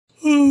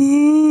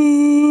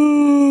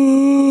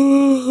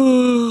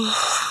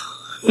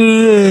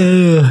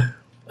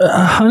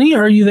Honey,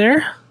 are you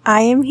there?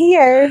 I am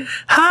here.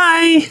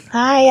 Hi.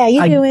 Hi, how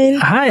you doing?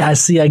 Hi, I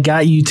see I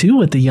got you too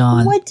with the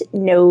yawn. What?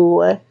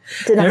 No,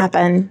 didn't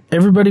happen.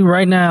 Everybody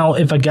right now,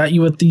 if I got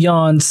you with the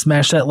yawn,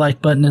 smash that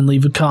like button and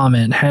leave a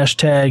comment.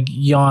 Hashtag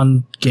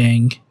yawn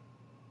gang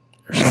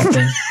or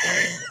something.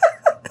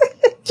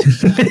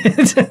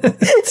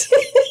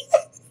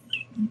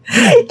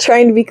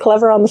 Trying to be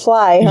clever on the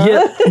fly,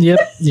 huh?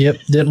 Yep.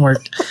 Didn't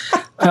work.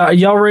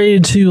 Y'all ready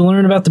to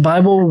learn about the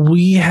Bible?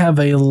 We have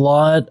a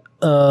lot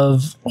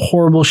of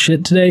horrible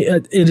shit today.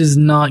 It is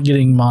not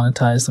getting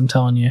monetized, I'm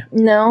telling you.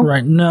 No.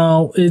 Right.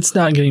 No, it's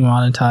not getting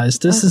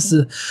monetized. This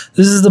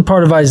is the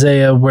part of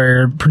Isaiah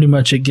where pretty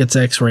much it gets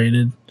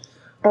X-rated.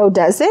 Oh,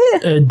 does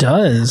it? It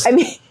does. I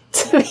mean,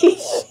 to be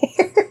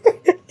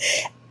fair,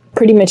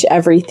 pretty much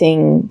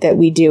everything that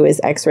we do is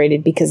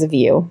X-rated because of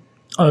you.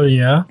 Oh,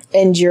 yeah?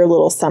 And your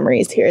little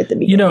summaries here at the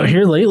beginning. You know,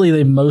 here lately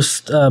they've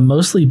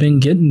mostly been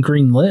getting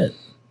green lit.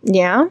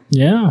 Yeah?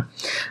 Yeah.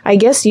 I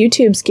guess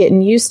YouTube's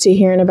getting used to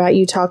hearing about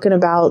you talking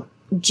about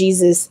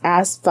Jesus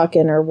ass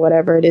fucking or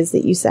whatever it is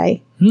that you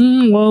say.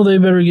 Well, they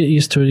better get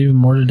used to it even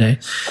more today.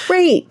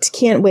 Great.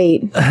 Can't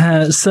wait.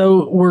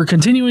 So we're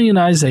continuing in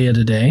Isaiah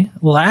today.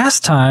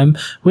 Last time,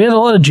 we had a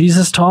lot of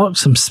Jesus talk,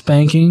 some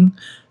spanking,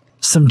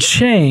 some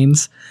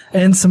chains,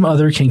 and some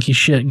other kinky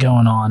shit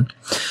going on.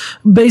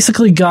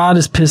 Basically, God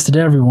is pissed at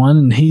everyone,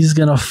 and he's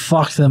going to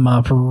fuck them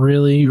up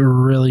really,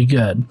 really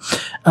good.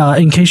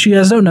 In case you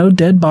guys don't know,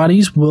 dead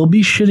bodies will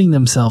be shitting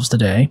themselves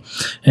today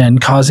and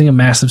causing a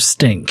massive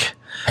stink.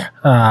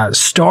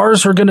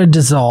 Stars are going to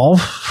dissolve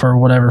for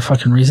whatever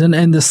fucking reason,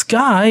 and the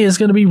sky is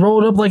going to be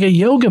rolled up like a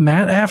yoga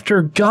mat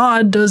after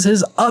God does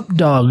his up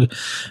dog,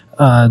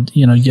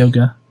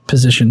 yoga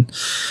position.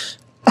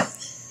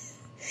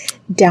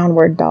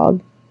 Downward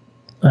dog.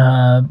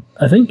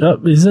 I think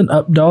isn't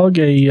up dog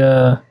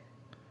a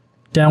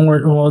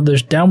downward? Well,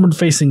 there's downward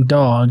facing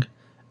dog,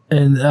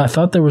 and I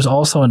thought there was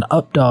also an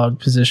up dog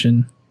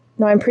position.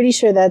 No, I'm pretty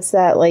sure that's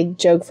that like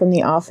joke from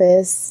The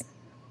Office.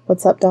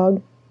 What's up,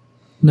 dog?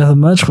 Nothing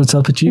much. What's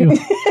up with you?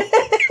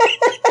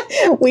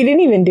 We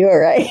didn't even do it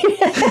right.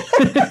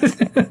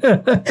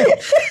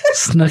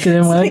 Snuck it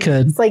in when I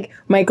could. It's like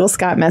Michael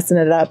Scott messing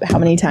it up how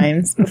many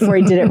times before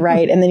he did it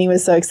right, and then he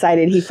was so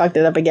excited he fucked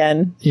it up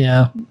again.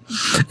 Yeah.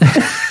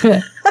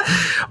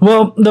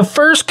 Well, the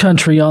first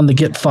country on the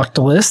get fucked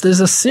list is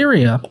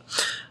Assyria.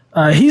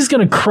 He's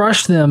going to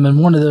crush them in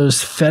one of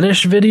those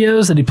fetish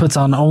videos that he puts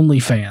on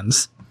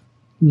OnlyFans.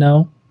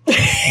 No?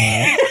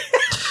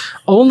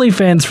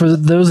 OnlyFans, for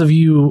those of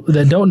you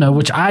that don't know,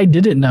 which I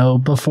didn't know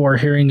before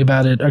hearing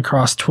about it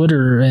across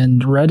Twitter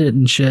and Reddit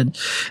and shit,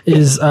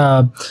 is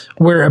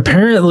where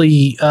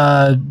apparently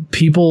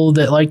people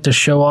that like to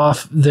show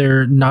off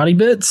their naughty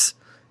bits,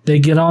 they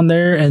get on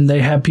there and they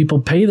have people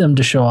pay them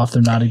to show off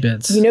their naughty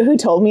bits. You know who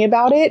told me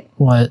about it?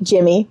 What?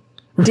 Jimmy.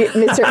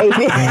 Mr.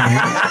 Atheist.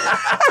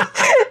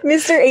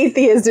 Mr.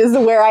 Atheist is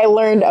where I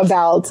learned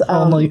about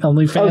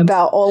OnlyFans.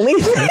 About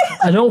OnlyFans.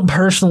 I don't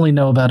personally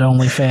know about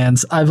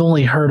OnlyFans. I've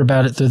only heard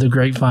about it through the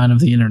grapevine of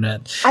the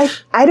internet.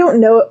 I don't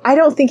know. I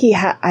don't think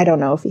I don't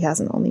know if he has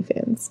an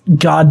OnlyFans.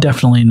 God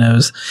definitely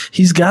knows.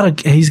 He's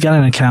got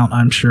an account,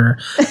 I'm sure.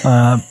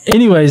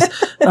 Anyways,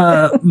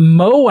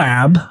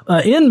 Moab,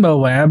 in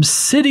Moab,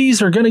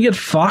 cities are going to get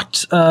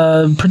fucked,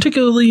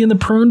 particularly in the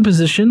prone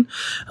position,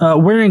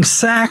 wearing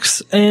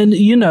sacks, and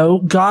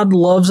God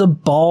loves a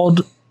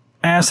bald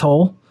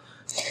asshole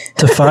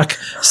to fuck.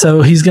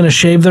 So he's going to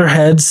shave their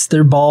heads,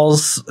 their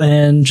balls,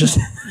 and just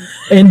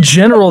in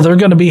general, they're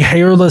going to be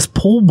hairless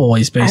pool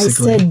boys,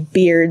 basically. I said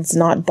beards,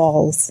 not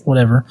balls.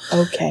 Whatever.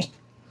 Okay.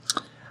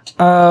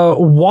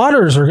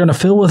 Waters are going to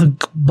fill with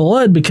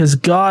blood because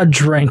God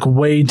drank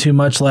way too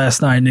much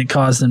last night and it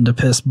caused him to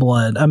piss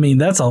blood. I mean,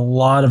 that's a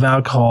lot of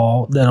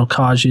alcohol that'll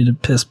cause you to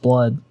piss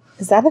blood.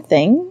 Is that a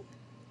thing?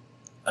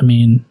 I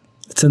mean,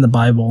 it's in the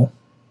Bible.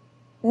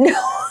 No.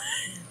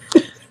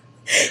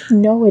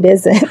 No, it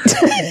isn't.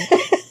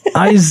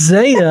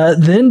 Isaiah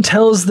then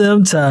tells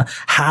them to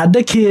hide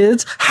their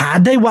kids,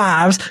 hide their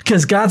wives,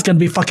 because God's going to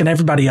be fucking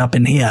everybody up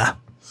in here.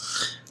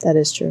 That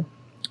is true.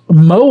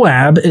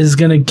 Moab is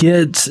going to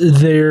get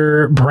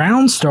their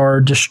brown star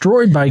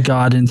destroyed by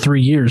God in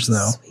 3 years,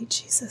 though. Sweet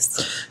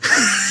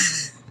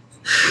Jesus.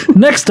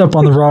 Next up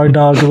on the raw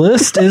dog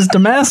list is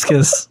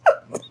Damascus.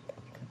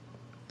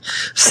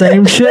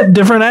 Same shit,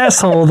 different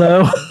asshole,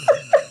 though.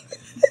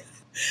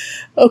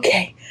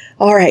 Okay.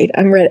 All right.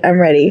 I'm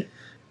ready.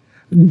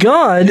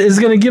 God is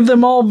going to give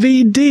them all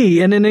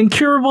VD and an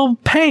incurable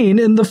pain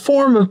in the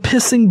form of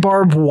pissing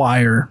barbed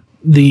wire.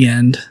 The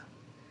end.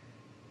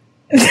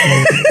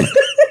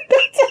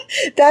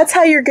 That's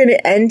how you're going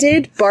to end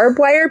it? Barbed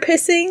wire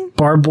pissing?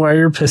 Barbed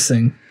wire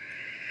pissing.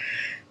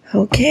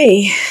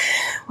 Okay.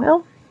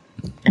 Well,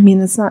 I mean,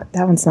 that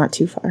one's not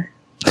too far.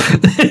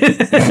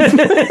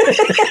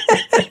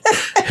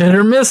 Hit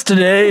or miss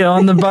today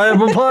on the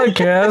Bible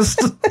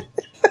podcast.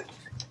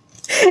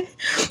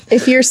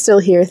 If you're still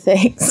here,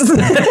 thanks.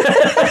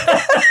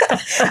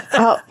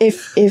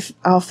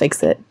 I'll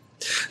fix it.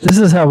 This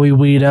is how we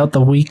weed out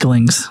the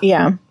weaklings.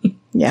 Yeah.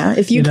 Yeah.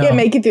 If you can't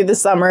make it through the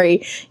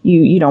summary,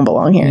 you don't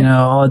belong here.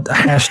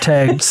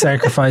 Hashtag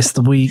sacrifice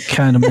the weak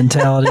kind of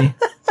mentality.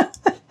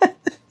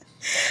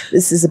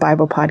 This is a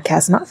Bible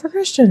podcast, not for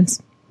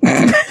Christians.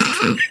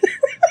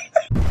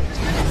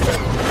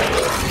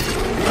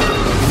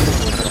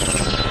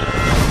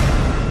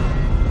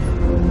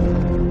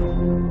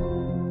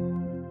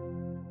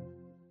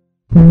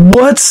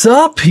 What's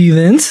up,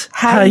 heathens?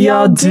 How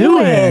y'all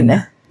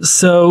doing?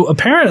 So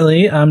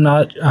apparently I'm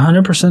not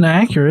 100%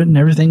 accurate in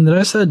everything that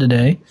I said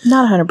today.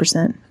 Not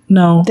 100%.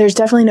 No. There's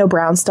definitely no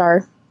brown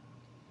star.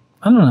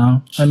 I don't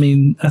know. I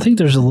mean, I think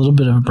there's a little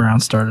bit of a brown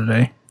star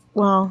today.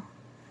 Well,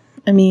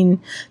 I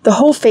mean, the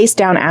whole face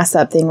down, ass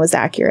up thing was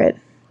accurate.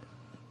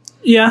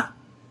 Yeah.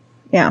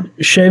 Yeah.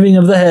 Shaving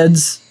of the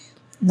heads.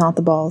 Not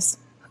the balls.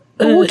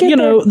 We'll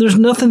there's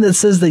nothing that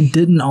says they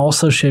didn't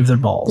also shave their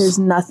balls. There's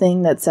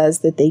nothing that says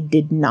that they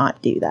did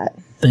not do that.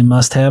 They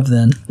must have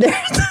then.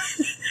 There's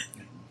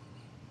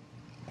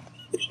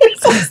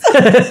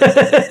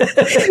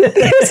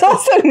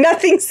also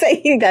nothing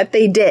saying that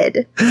they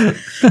did.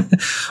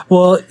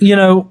 Well,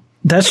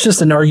 that's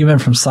just an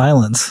argument from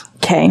silence.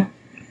 Okay.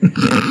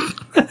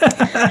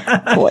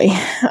 Boy.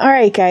 All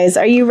right, guys.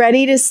 Are you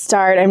ready to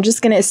start? I'm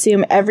just going to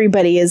assume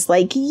everybody is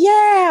like,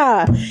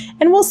 yeah.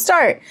 And we'll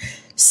start.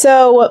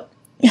 So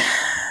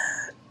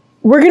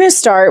we're going to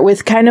start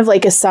with kind of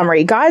like a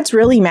summary. God's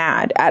really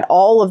mad at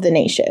all of the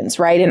nations,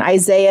 right? And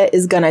Isaiah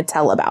is going to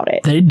tell about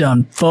it. They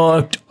done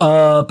fucked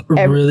up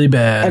really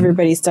bad.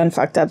 Everybody's done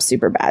fucked up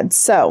super bad.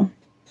 So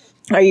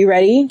are you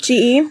ready,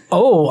 GE?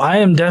 Oh, I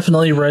am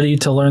definitely ready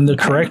to learn the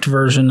correct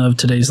version of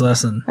today's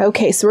lesson.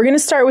 Okay, so we're going to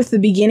start with the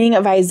beginning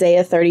of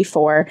Isaiah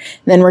 34.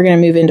 Then we're going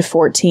to move into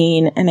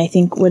 14. And I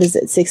think,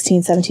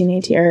 16, 17,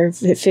 18, or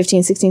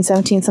 15, 16,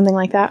 17, something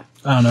like that?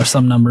 I don't know,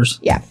 some numbers.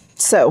 Yeah.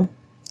 So,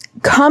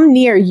 come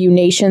near, you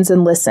nations,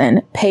 and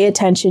listen. Pay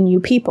attention,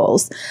 you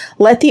peoples.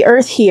 Let the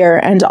earth hear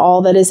and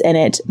all that is in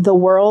it, the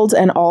world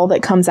and all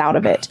that comes out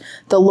of it.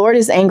 The Lord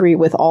is angry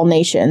with all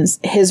nations.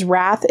 His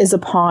wrath is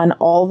upon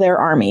all their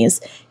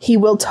armies. He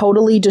will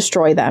totally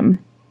destroy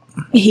them.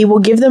 He will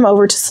give them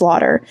over to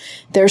slaughter.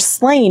 Their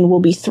slain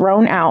will be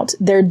thrown out.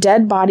 Their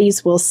dead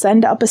bodies will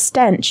send up a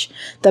stench.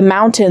 The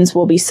mountains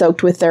will be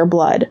soaked with their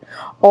blood.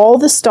 All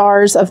the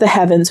stars of the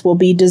heavens will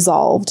be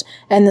dissolved,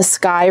 and the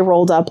sky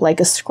rolled up like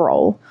a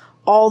scroll.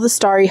 All the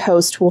starry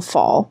host will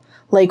fall,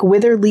 like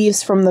withered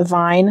leaves from the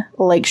vine,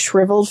 like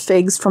shriveled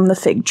figs from the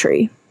fig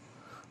tree.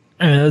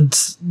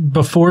 It's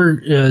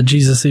before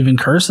Jesus even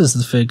curses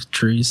the fig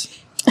trees.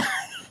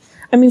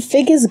 I mean,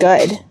 fig is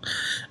good.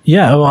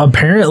 Yeah, well,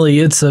 apparently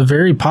it's a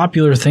very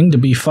popular thing to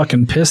be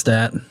fucking pissed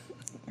at.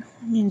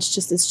 I mean, it's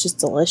just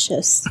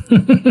delicious. I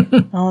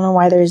don't know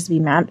why there's to be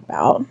mad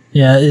about.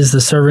 Yeah, is the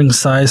serving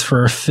size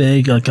for a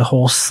fig like a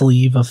whole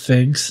sleeve of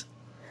figs?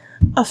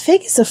 A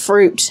fig is a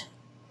fruit.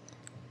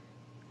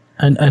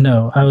 I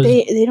know. I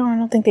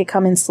don't think they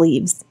come in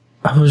sleeves.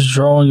 I was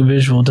drawing a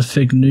visual to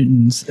Fig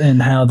Newtons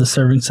and how the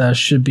serving size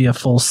should be a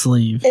full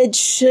sleeve. It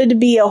should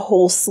be a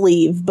whole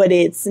sleeve, but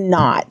it's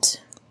not.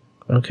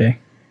 Okay.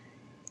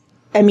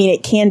 I mean,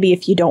 it can be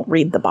if you don't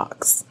read the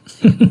box.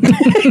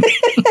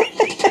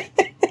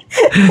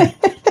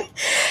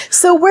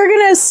 So we're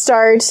going to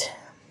start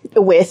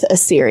with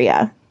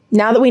Assyria.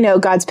 Now that we know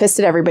God's pissed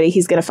at everybody,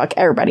 he's going to fuck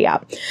everybody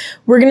up.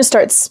 We're going to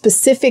start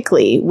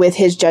specifically with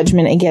his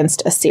judgment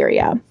against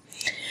Assyria.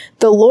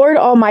 The Lord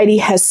Almighty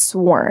has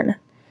sworn,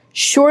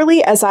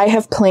 surely as I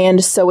have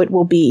planned, so it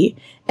will be,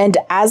 and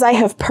as I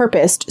have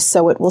purposed,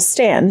 so it will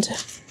stand.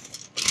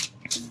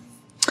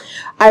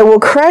 I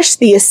will crush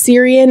the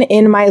Assyrian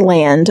in my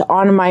land.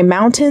 On my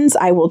mountains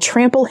I will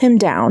trample him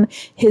down.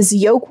 His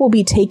yoke will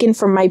be taken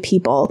from my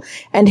people,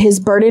 and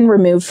his burden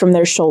removed from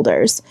their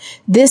shoulders.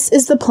 This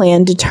is the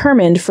plan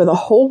determined for the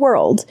whole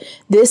world.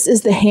 This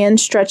is the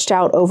hand stretched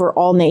out over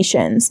all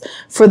nations.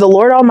 For the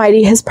Lord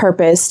Almighty has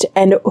purposed,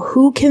 and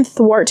who can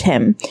thwart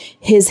him?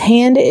 His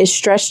hand is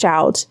stretched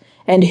out,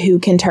 and who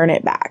can turn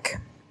it back?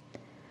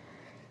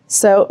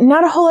 So,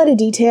 not a whole lot of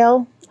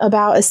detail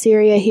about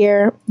Assyria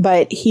here,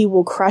 but he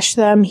will crush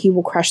them. He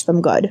will crush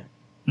them good.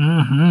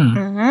 Mm-hmm.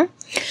 Mm-hmm.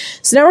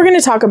 So now we're going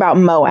to talk about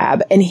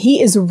Moab, and he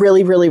is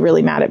really, really,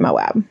 really mad at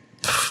Moab.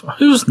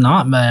 Who's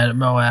not mad at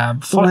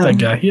Moab? Fuck that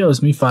guy. He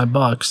owes me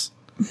 $5.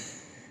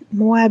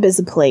 Moab is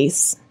a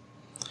place.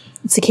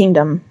 It's a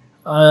kingdom.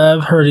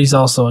 I've heard he's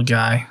also a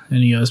guy, and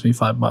he owes me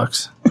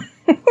 $5.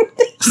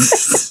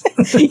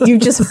 You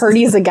just heard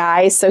he's a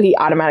guy, so he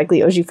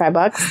automatically owes you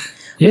 $5?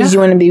 Yeah. Did you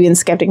want to be in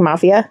Skeptic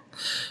Mafia?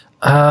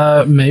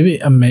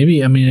 Maybe. I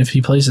mean, if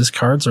he plays his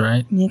cards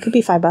right. It could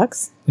be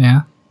 $5.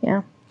 Yeah.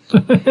 Yeah.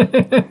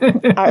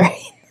 All right.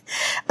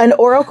 An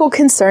oracle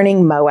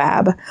concerning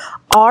Moab.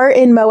 Ar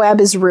in Moab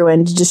is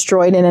ruined,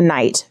 destroyed in a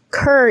night.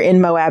 Ker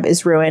in Moab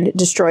is ruined,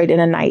 destroyed in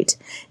a night.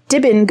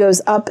 Dibon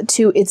goes up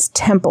to its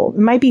temple. It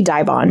might be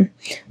Dibon.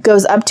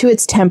 Goes up to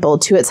its temple,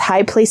 to its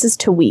high places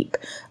to weep.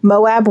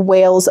 Moab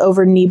wails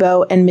over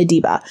Nebo and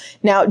Medeba.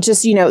 Now,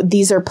 just,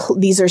 these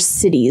are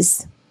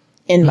cities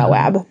in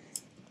Moab.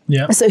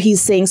 Yeah. So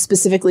he's saying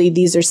specifically,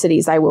 these are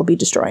cities I will be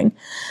destroying.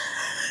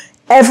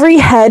 Every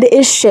head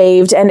is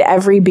shaved and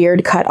every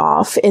beard cut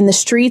off. In the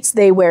streets,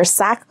 they wear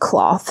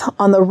sackcloth.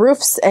 On the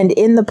roofs and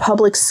in the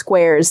public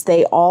squares,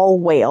 they all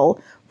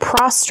wail,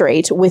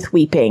 prostrate with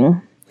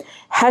weeping.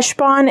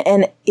 Heshbon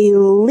and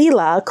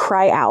Elilah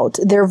cry out.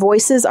 Their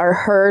voices are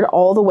heard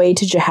all the way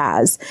to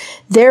Jahaz.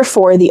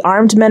 Therefore, the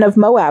armed men of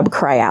Moab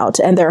cry out,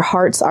 and their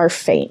hearts are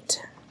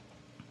faint.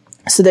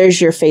 So there's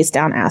your face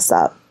down, ass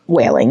up,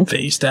 wailing.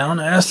 Face down,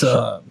 ass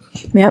up.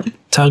 Yep.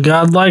 That's how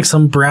God likes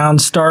them. Brown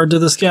star to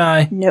the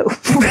sky. No.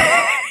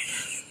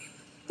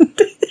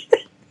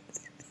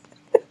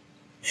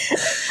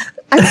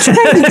 I'm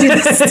trying to do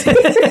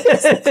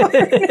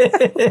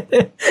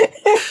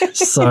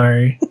this.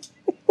 Sorry.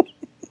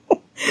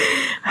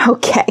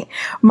 Okay.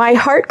 My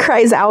heart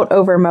cries out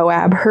over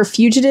Moab. Her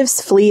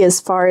fugitives flee as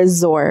far as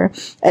Zor,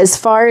 as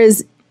far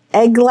as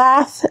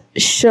Eglath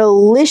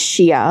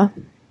Shalishiah.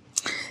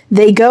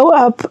 They go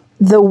up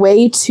the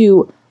way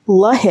to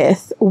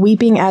Luhith,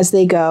 weeping as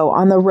they go,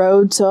 on the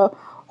road to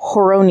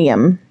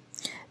Horonaim.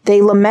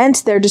 They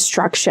lament their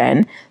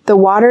destruction. The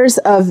waters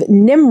of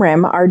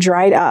Nimrim are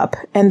dried up,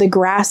 and the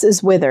grass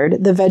is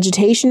withered. The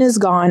vegetation is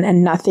gone,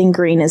 and nothing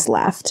green is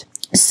left.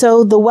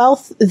 So the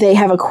wealth they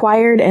have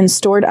acquired and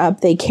stored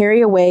up, they carry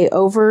away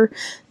over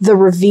the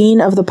ravine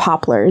of the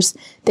poplars.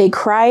 They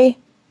cry.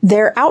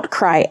 Their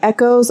outcry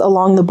echoes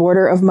along the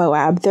border of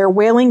Moab. Their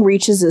wailing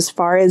reaches as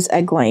far as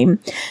Eglaim.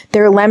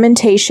 Their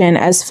lamentation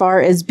as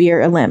far as Beer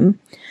Elim.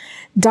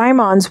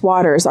 Dimon's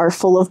waters are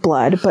full of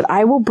blood, but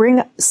I will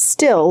bring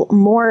still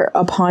more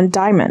upon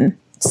Dimon.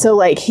 So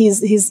like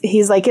he's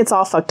like, it's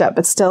all fucked up,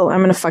 but still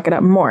I'm gonna fuck it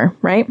up more,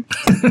 right?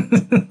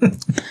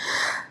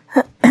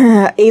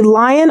 A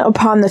lion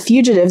upon the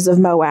fugitives of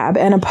Moab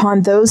and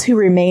upon those who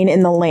remain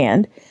in the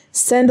land.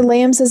 Send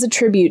lambs as a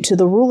tribute to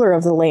the ruler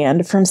of the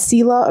land, from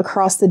Selah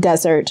across the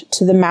desert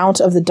to the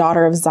mount of the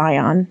daughter of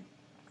Zion.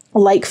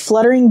 Like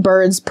fluttering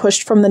birds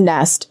pushed from the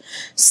nest,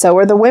 so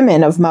are the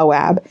women of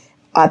Moab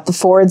at the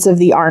fords of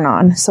the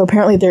Arnon. So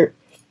apparently they're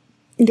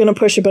going to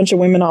push a bunch of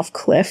women off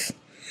cliff.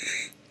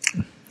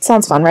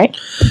 Sounds fun, right?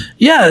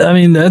 Yeah, I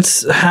mean,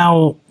 that's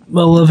how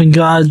a loving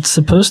God's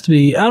supposed to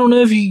be. I don't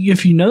know if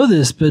you know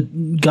this,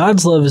 but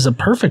God's love is a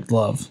perfect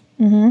love.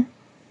 Mm-hmm.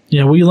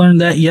 Yeah, we learned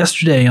that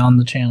yesterday on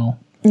the channel.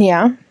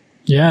 Yeah.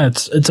 Yeah,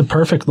 it's a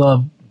perfect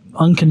love,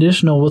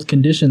 unconditional with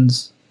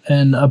conditions,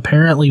 and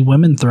apparently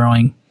women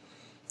throwing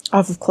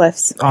off of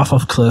cliffs. Off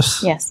of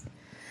cliffs. Yes.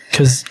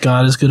 Because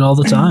God is good all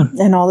the time.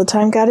 And all the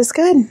time God is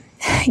good.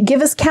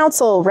 Give us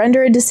counsel,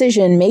 render a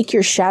decision, make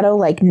your shadow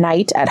like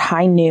night at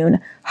high noon.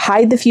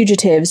 Hide the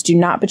fugitives, do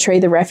not betray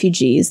the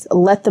refugees.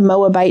 Let the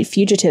Moabite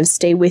fugitives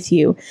stay with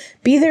you.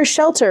 Be their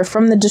shelter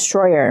from the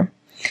destroyer.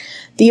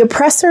 The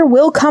oppressor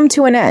will come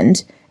to an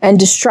end, and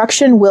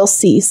destruction will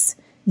cease.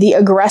 The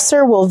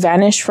aggressor will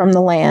vanish from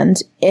the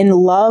land. In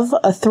love,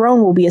 a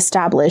throne will be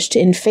established.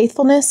 In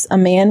faithfulness, a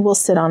man will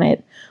sit on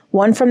it.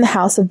 One from the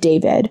house of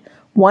David.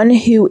 One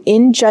who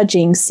in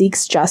judging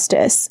seeks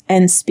justice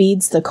and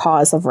speeds the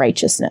cause of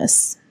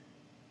righteousness.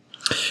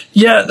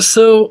 Yeah,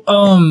 so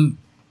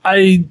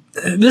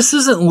this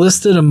isn't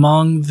listed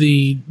among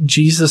the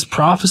Jesus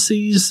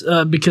prophecies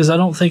because I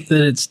don't think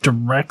that it's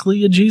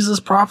directly a Jesus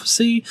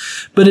prophecy,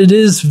 but it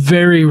is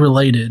very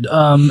related.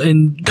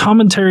 In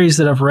commentaries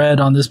that I've read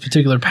on this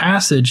particular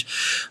passage,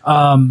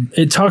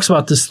 it talks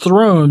about this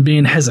throne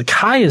being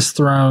Hezekiah's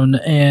throne,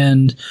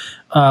 and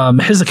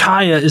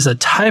Hezekiah is a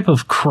type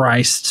of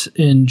Christ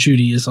in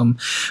Judaism,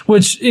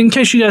 which, in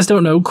case you guys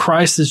don't know,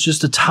 Christ is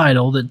just a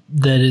title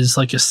that is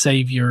like a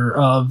savior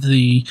of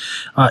the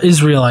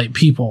Israelite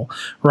people,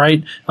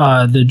 right?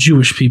 The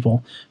Jewish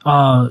people.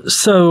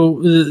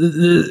 So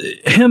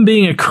him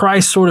being a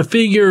Christ sort of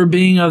figure,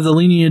 being of the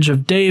lineage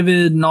of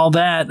David and all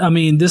that, I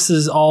mean, this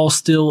is all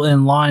still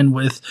in line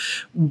with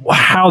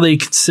how they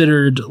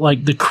considered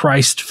like the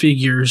Christ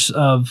figures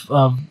of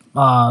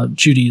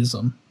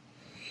Judaism.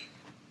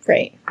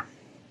 Right.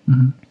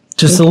 Mm-hmm.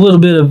 Just a little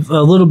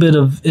bit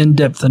of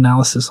in-depth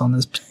analysis on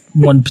this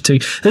one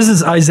particular. This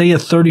is Isaiah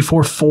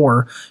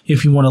 34:4.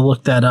 If you want to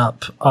look that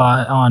up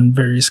on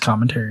various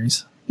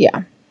commentaries.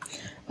 Yeah.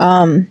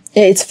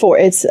 It's 4.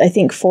 It's I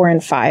think 4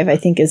 and 5. I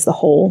think is the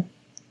whole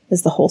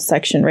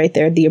section right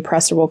there. The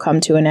oppressor will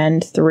come to an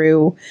end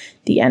through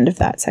the end of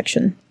that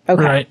section.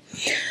 Okay. Right.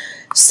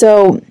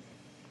 So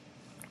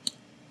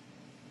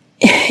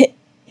it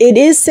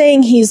is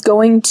saying he's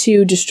going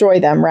to destroy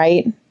them,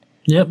 right?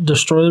 Yep,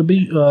 destroy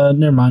the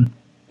never mind.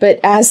 But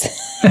as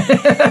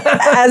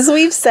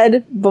we've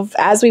said,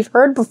 as we've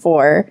heard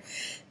before,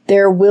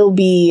 there will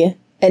be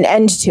an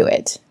end to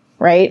it,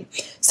 right?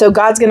 So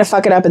God's going to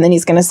fuck it up, and then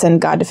he's going to send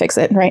God to fix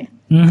it, right?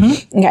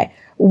 Mm-hmm. Okay.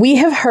 We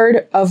have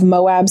heard of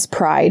Moab's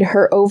pride,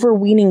 her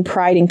overweening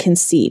pride and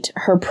conceit,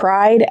 her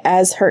pride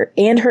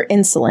and her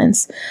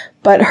insolence,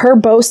 but her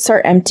boasts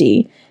are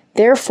empty.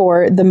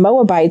 Therefore, the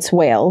Moabites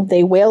wail.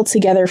 They wail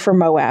together for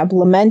Moab,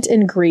 lament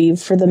and grieve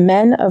for the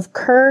men of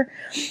Ker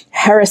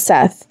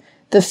Hareseth.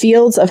 The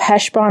fields of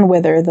Heshbon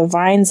wither, the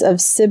vines of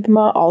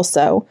Sibmah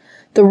also.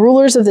 The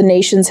rulers of the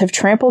nations have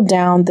trampled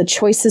down the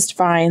choicest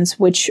vines,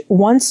 which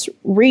once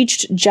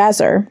reached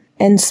Jazer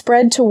and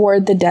spread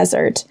toward the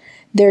desert.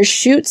 Their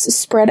shoots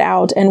spread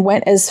out and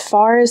went as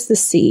far as the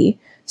sea.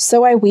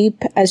 So I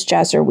weep as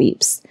Jazer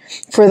weeps.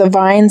 For the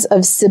vines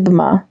of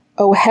Sibmah,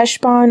 O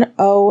Heshbon,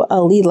 O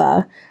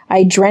Alilah,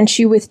 I drench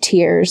you with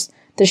tears.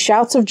 The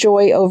shouts of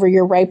joy over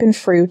your ripened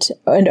fruit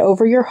and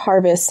over your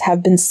harvests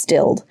have been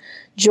stilled.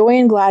 Joy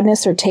and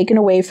gladness are taken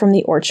away from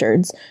the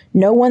orchards.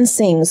 No one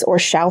sings or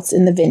shouts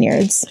in the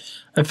vineyards.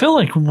 I feel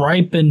like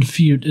ripened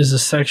fruit is a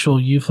sexual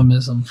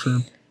euphemism for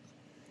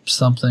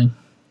something.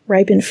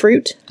 Ripened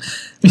fruit?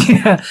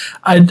 Yeah,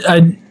 I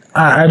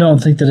don't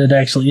think that it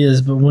actually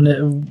is, but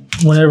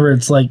whenever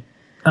it's like,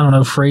 I don't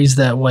know, phrased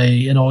that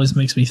way, it always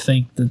makes me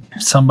think that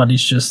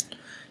somebody's just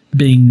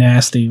being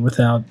nasty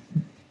without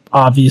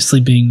obviously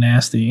being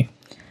nasty.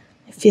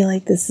 I feel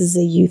like this is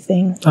a you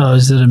thing. Oh,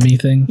 is it a me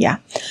thing? Yeah.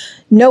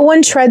 No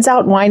one treads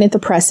out wine at the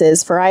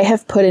presses, for I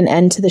have put an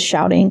end to the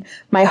shouting.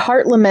 My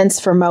heart laments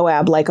for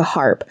Moab like a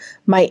harp.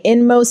 My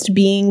inmost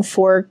being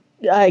for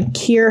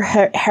Kir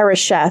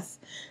Hareseth.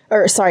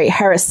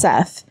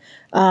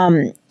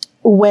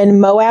 When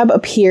Moab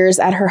appears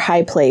at her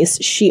high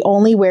place, she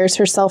only wears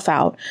herself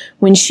out.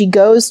 When she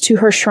goes to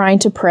her shrine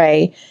to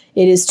pray,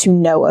 it is to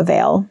no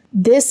avail.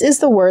 This is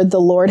the word the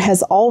Lord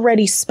has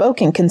already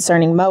spoken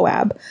concerning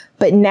Moab.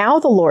 But now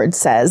the Lord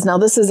says, now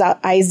this is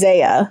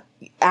Isaiah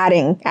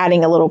adding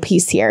a little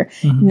piece here.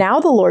 Mm-hmm. Now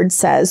the Lord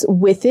says,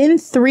 within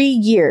 3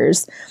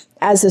 years,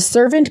 as a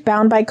servant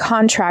bound by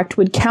contract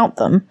would count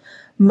them,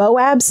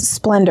 Moab's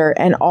splendor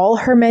and all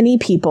her many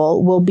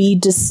people will be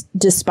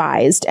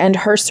despised, and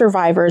her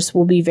survivors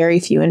will be very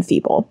few and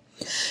feeble.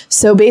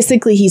 So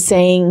basically he's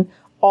saying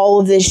all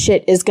of this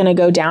shit is going to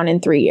go down in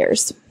 3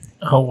 years.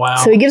 Oh, wow.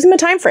 So he gives him a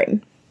time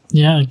frame.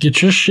 Yeah,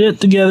 get your shit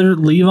together,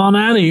 leave on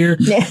out of here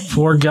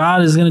before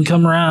God is going to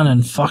come around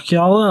and fuck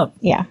y'all up.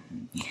 Yeah.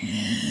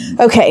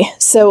 Okay,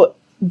 so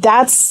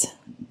that's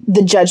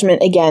the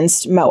judgment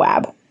against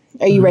Moab.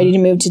 Are you ready to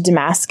move to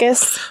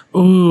Damascus?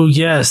 Ooh,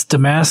 yes.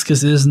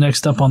 Damascus is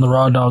next up on the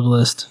raw dog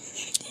list.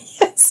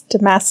 Yes,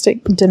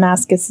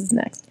 Damascus is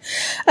next.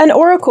 An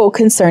oracle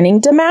concerning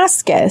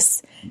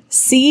Damascus.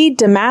 See,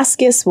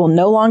 Damascus will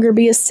no longer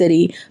be a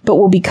city, but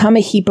will become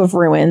a heap of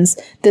ruins.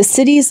 The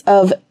cities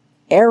of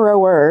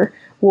Aroer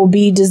will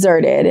be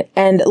deserted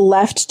and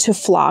left to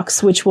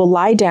flocks, which will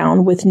lie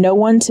down with no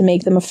one to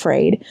make them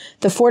afraid.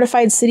 The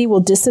fortified city will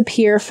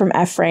disappear from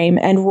Ephraim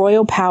and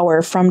royal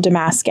power from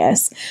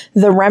Damascus.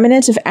 The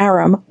remnant of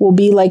Aram will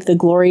be like the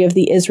glory of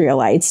the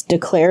Israelites,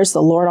 declares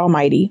the Lord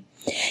Almighty.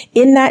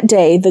 In that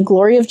day, the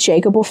glory of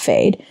Jacob will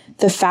fade.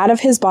 The fat of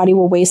his body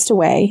will waste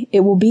away. It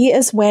will be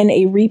as when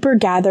a reaper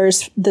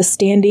gathers the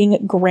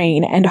standing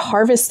grain and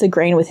harvests the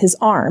grain with his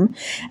arm,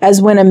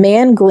 as when a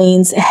man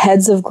gleans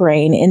heads of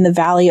grain in the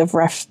valley of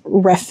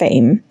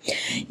Rephaim.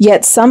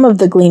 Yet some of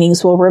the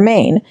gleanings will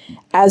remain,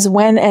 as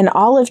when an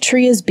olive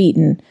tree is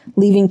beaten,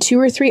 leaving 2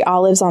 or 3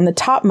 olives on the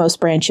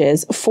topmost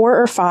branches,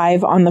 4 or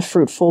 5 on the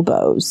fruitful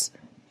boughs,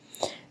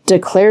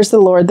 declares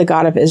the Lord, the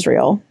God of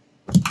Israel.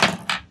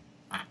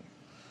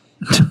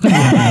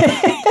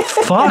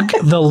 Fuck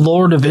the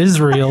Lord of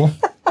Israel.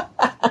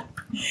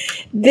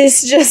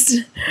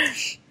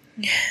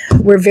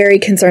 We're very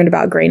concerned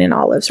about grain and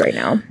olives right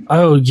now.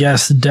 Oh,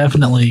 yes,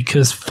 definitely.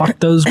 Because fuck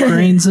those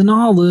grains and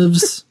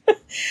olives.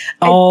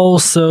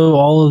 Also,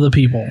 all of the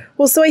people.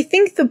 Well, so I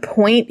think the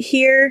point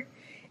here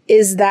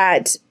is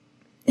that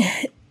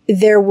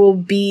there will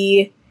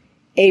be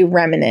a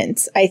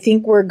remnant. I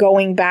think we're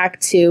going back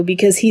to,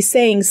 because he's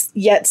saying,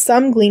 yet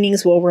some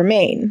gleanings will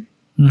remain.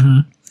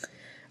 Mm-hmm.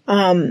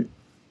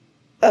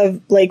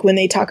 Of like when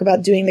they talk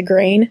about doing the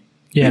grain.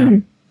 Yeah.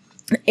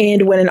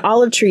 And when an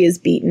olive tree is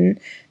beaten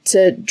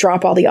to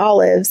drop all the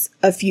olives,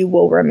 a few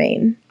will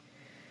remain.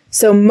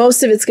 So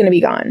most of it's going to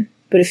be gone,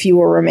 but a few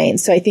will remain.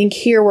 So I think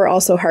here we're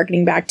also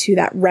hearkening back to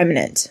that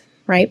remnant,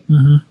 right?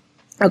 Mm-hmm.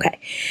 Okay.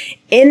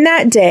 In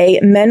that day,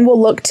 men will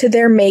look to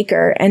their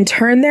Maker and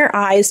turn their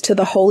eyes to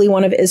the Holy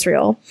One of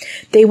Israel.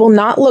 They will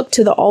not look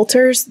to the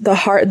altars,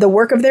 the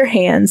work of their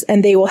hands,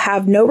 and they will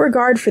have no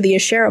regard for the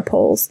Asherah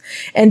poles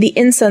and the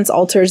incense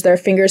altars their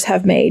fingers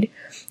have made.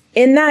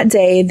 In that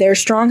day, their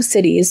strong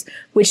cities,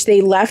 which they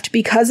left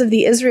because of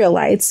the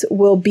Israelites,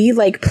 will be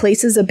like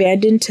places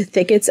abandoned to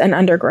thickets and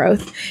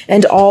undergrowth,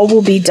 and all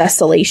will be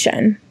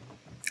desolation.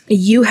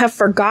 You have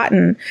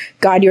forgotten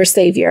God your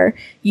Savior.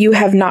 You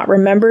have not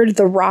remembered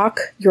the rock,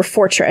 your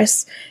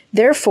fortress.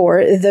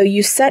 Therefore, though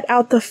you set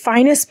out the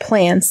finest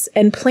plants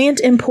and plant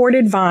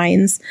imported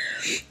vines,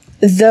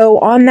 though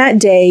on that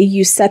day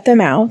you set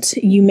them out,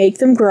 you make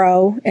them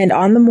grow, and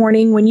on the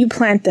morning when you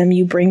plant them,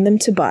 you bring them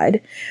to bud,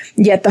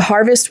 yet the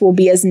harvest will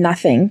be as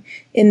nothing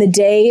in the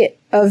day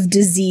of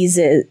disease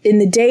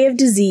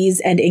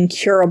and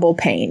incurable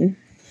pain.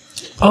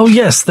 Oh,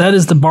 yes, that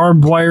is the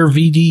barbed wire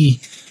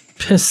VD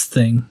piss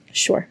thing.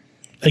 Sure.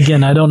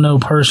 Again, I don't know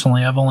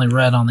personally. I've only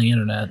read on the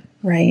internet.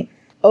 Right.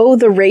 Oh,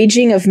 the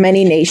raging of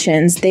many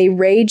nations. They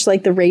rage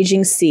like the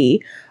raging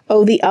sea.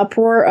 Oh, the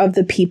uproar of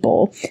the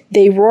people.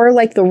 They roar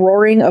like the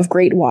roaring of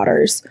great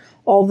waters.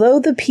 Although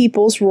the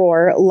peoples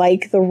roar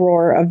like the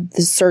roar of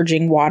the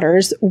surging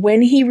waters,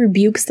 when he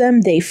rebukes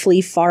them, they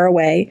flee far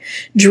away,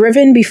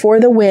 driven before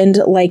the wind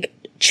like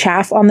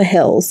chaff on the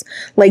hills,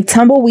 like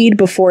tumbleweed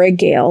before a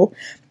gale.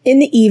 In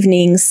the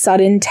evening,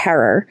 sudden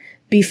terror.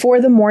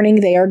 Before the morning,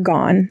 they are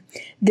gone.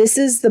 This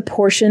is the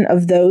portion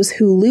of those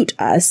who loot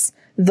us,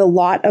 the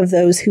lot of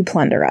those who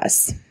plunder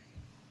us.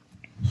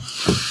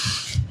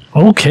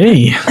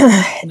 Okay.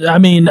 I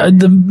mean,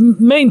 the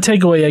main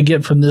takeaway I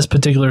get from this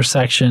particular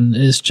section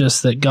is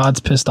just that God's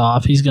pissed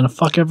off. He's going to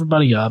fuck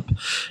everybody up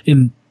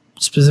in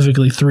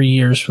specifically 3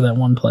 years for that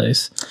one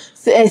place.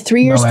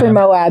 3 years for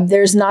Moab.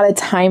 There's not a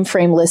time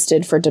frame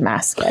listed for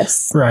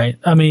Damascus. Right.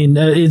 I mean,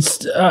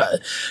 it's,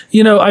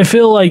 I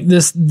feel like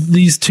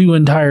these 2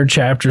 entire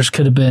chapters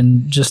could have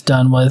been just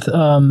done with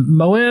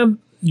Moab,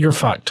 you're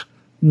fucked.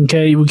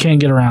 Okay. We can't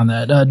get around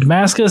that.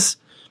 Damascus,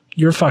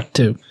 you're fucked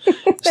too.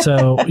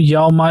 So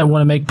y'all might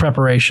want to make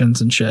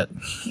preparations and shit.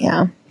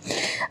 Yeah.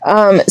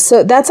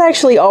 So that's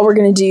actually all we're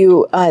going to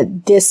do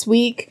this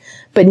week.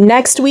 But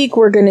next week,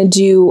 we're going to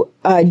do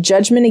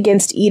judgment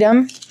against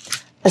Edom.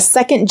 A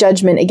second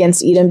judgment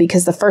against Edom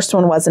because the first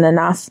one wasn't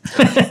enough.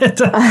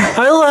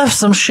 I left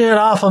some shit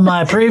off of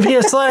my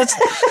previous list.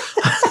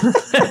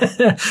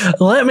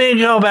 Let me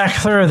go back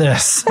through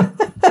this.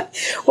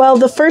 Well,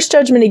 the first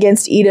judgment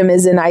against Edom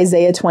is in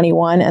Isaiah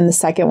 21, and the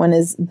second one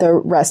is the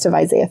rest of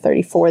Isaiah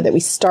 34 that we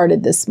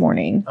started this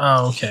morning.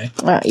 Oh, okay.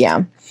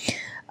 Yeah.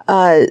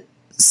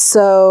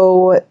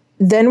 So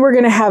then we're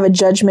going to have a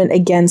judgment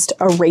against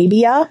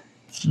Arabia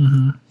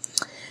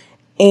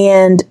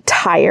and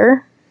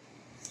Tyre.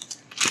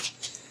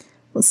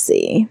 Let's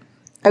see.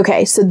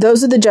 Okay, so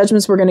those are the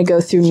judgments we're going to go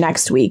through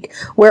next week.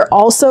 We're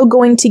also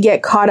going to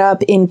get caught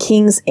up in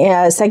Kings,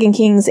 2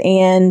 Kings,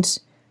 and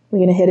we're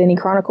going to hit any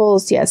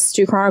Chronicles. Yes,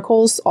 2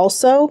 Chronicles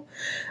also.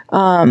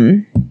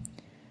 We're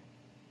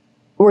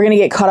going to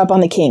get caught up on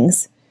the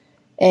Kings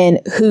and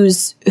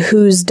who's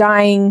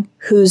dying,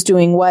 who's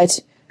doing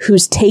what,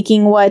 who's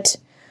taking what.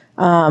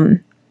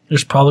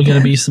 There's probably going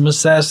to be some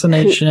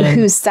assassination.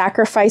 Who's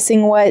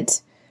sacrificing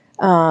what,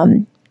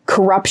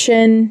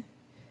 corruption.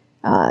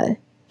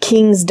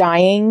 Kings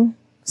dying.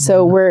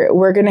 So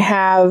we're gonna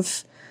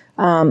have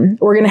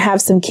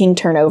some king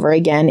turnover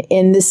again,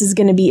 and this is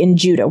gonna be in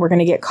Judah. We're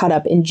gonna get caught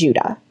up in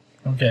Judah.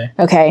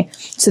 Okay.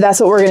 So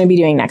that's what we're gonna be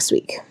doing next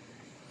week,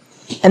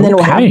 and then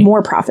we'll have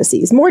more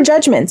prophecies, more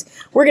judgments.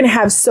 We're gonna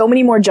have so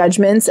many more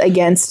judgments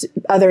against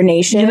other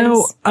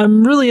nations.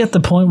 I'm really at the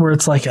point where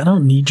it's like I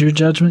don't need your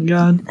judgment,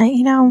 God.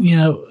 I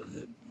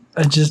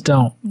just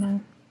don't.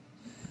 No.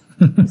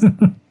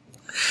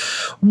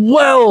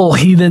 Well,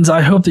 heathens, I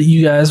hope that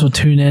you guys will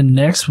tune in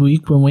next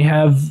week when we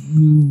have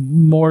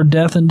more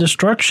death and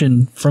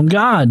destruction from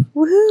God.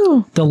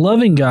 Woohoo! The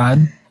loving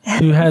God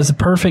who has a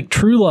perfect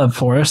true love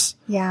for us.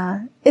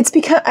 Yeah. It's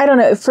become, I don't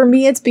know, for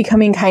me, it's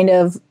becoming kind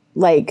of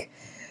like,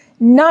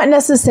 not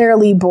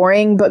necessarily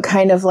boring, but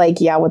kind of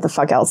like, yeah, what the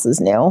fuck else is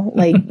new?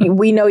 Like,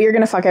 we know you're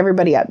going to fuck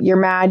everybody up. You're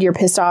mad, you're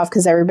pissed off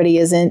because everybody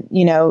isn't,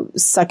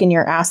 sucking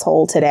your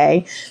asshole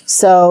today.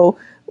 So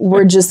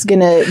we're just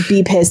going to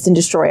be pissed and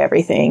destroy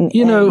everything.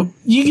 You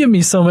give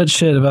me so much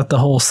shit about the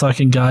whole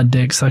sucking God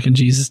dick, sucking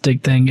Jesus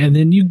dick thing. And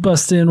then you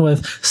bust in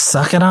with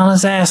sucking on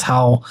his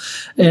asshole.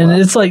 And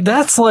it's like,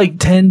 that's like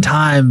 10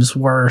 times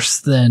worse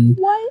than.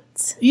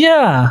 What?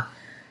 Yeah.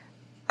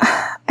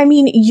 I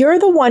mean, you're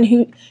the one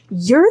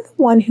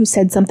who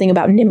said something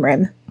about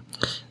Nimrim.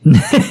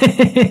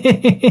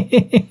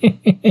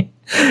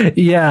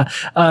 Yeah,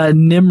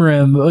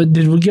 Nimrim.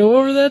 Did we go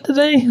over that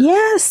today?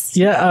 Yes.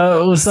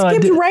 Yeah.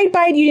 Skipped right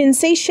by it. You didn't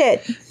say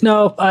shit.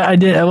 No, I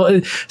did.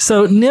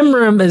 So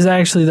Nimrim is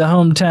actually the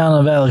hometown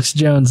of Alex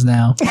Jones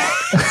now.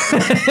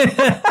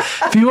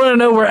 If you want to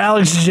know where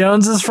Alex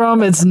Jones is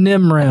from, it's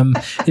Nimrim.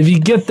 If you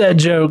get that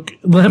joke,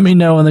 let me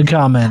know in the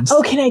comments.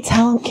 Oh, can I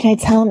tell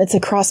him it's a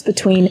cross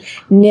between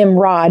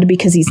Nimrod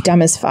because he's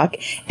dumb as fuck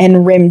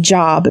and Rim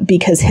Job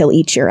because he'll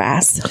eat your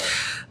ass.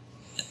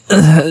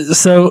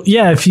 So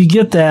yeah, if you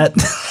get that,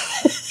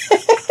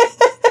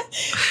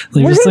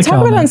 we're going to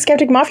talk about it on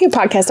Skeptic Mafia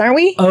podcast, aren't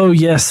we? Oh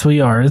yes,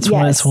 we are. It's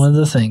one of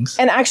the things.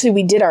 And actually,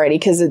 we did already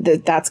because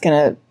that's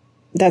gonna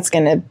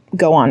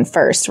go on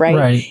first, right?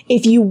 Right.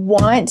 If you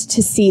want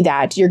to see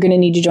that, you're going to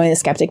need to join the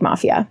Skeptic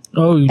Mafia.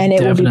 Oh, and it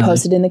definitely. will be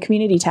posted in the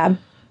community tab.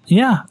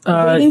 Yeah,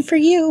 waiting for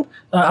you.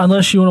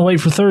 Unless you want to wait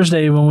for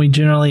Thursday when we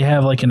generally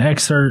have like an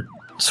excerpt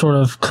sort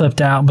of clipped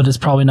out, but it's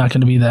probably not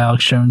going to be the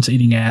Alex Jones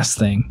eating ass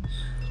thing.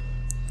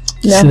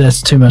 No. See,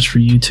 that's too much for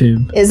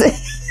YouTube. Is it?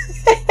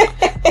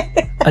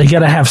 I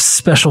gotta have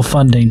special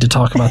funding to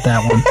talk about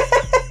that one.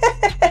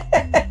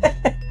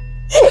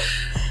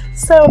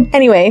 So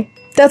anyway,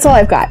 that's all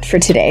I've got for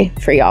today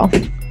for y'all.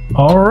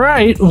 All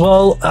right.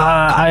 Well,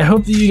 I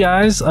hope that you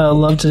guys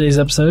loved today's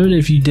episode.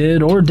 If you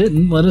did or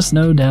didn't, let us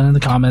know down in the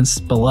comments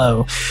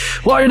below.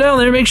 While you're down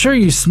there, make sure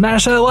you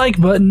smash that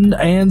like button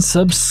and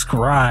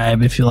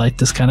subscribe if you like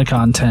this kind of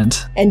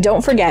content. And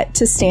don't forget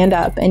to stand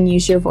up and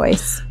use your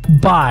voice.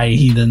 Bye,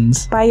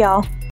 heathens. Bye, y'all.